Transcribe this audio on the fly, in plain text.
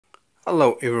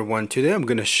Hello everyone, today I'm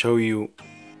gonna show you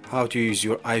how to use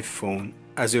your iPhone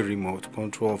as a remote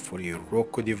control for your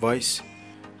Roku device.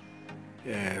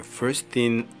 First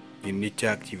thing you need to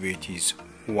activate is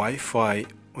Wi-Fi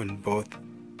on both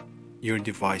your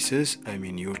devices,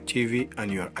 your TV and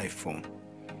your iPhone.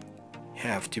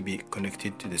 Have to be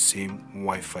connected to the same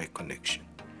Wi-Fi connection.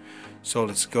 So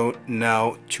let's go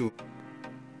now to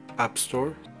App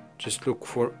Store. Just look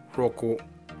for Roku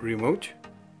Remote.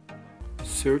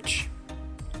 Search.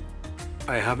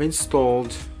 I have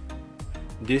installed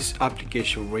this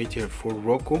application right here for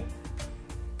Roku.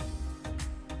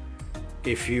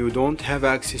 If you don't have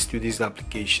access to these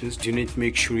applications, you need to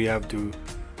make sure you have the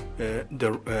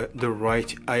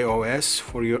right iOS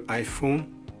for your iPhone.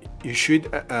 You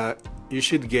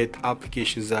should get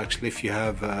applications actually if you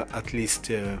have at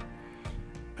least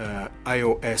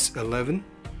iOS 11.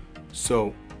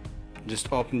 So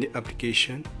just open the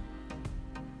application.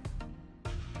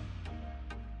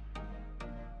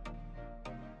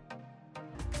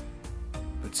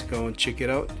 Let's go and check it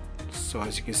out. So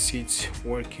as you can see, it's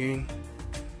working.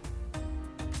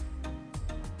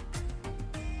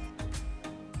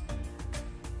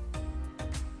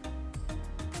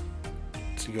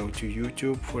 Let's go to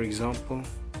YouTube, for example.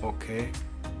 Okay.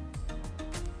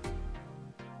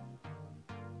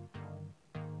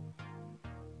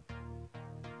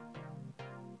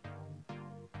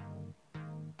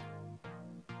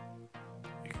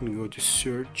 You can go to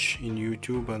search in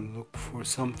YouTube and look for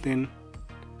something.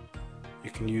 You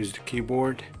can use the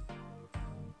keyboard.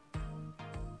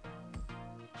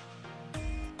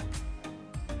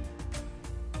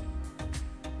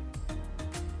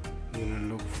 I'm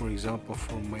gonna look, for example,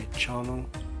 for my channel.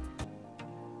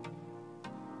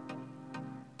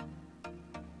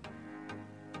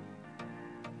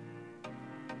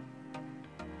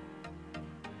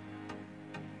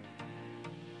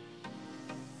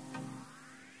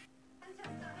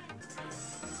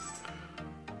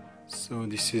 So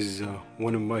this is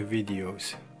one of my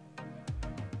videos,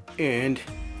 and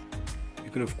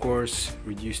you can of course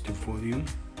reduce the volume.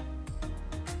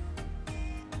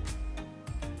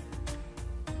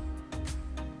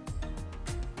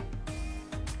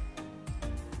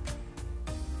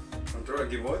 Control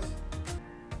device.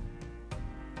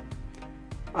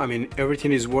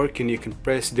 Everything is working. You can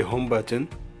press the home button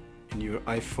in your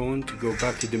iPhone to go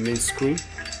back to the main screen.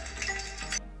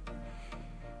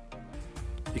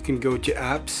 You can go to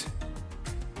apps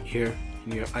here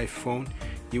in your iPhone.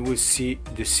 You will see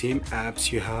the same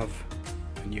apps you have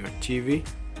on your TV.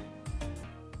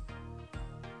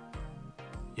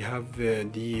 You have the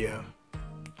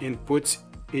inputs,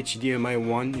 HDMI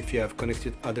 1 if you have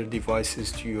connected other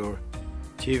devices to your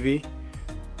TV,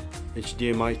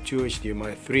 HDMI 2,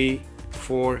 HDMI 3,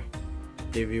 4,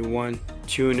 AV1,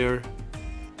 tuner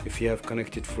if you have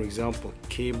connected, for example,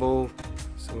 cable.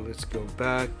 So let's go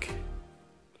back.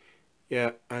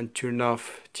 Yeah, and turn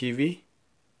off TV.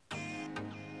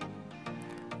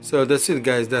 So that's it,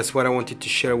 guys. That's what I wanted to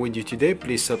share with you today.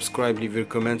 Please subscribe, leave your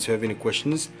comments if you have any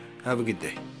questions. Have a good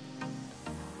day.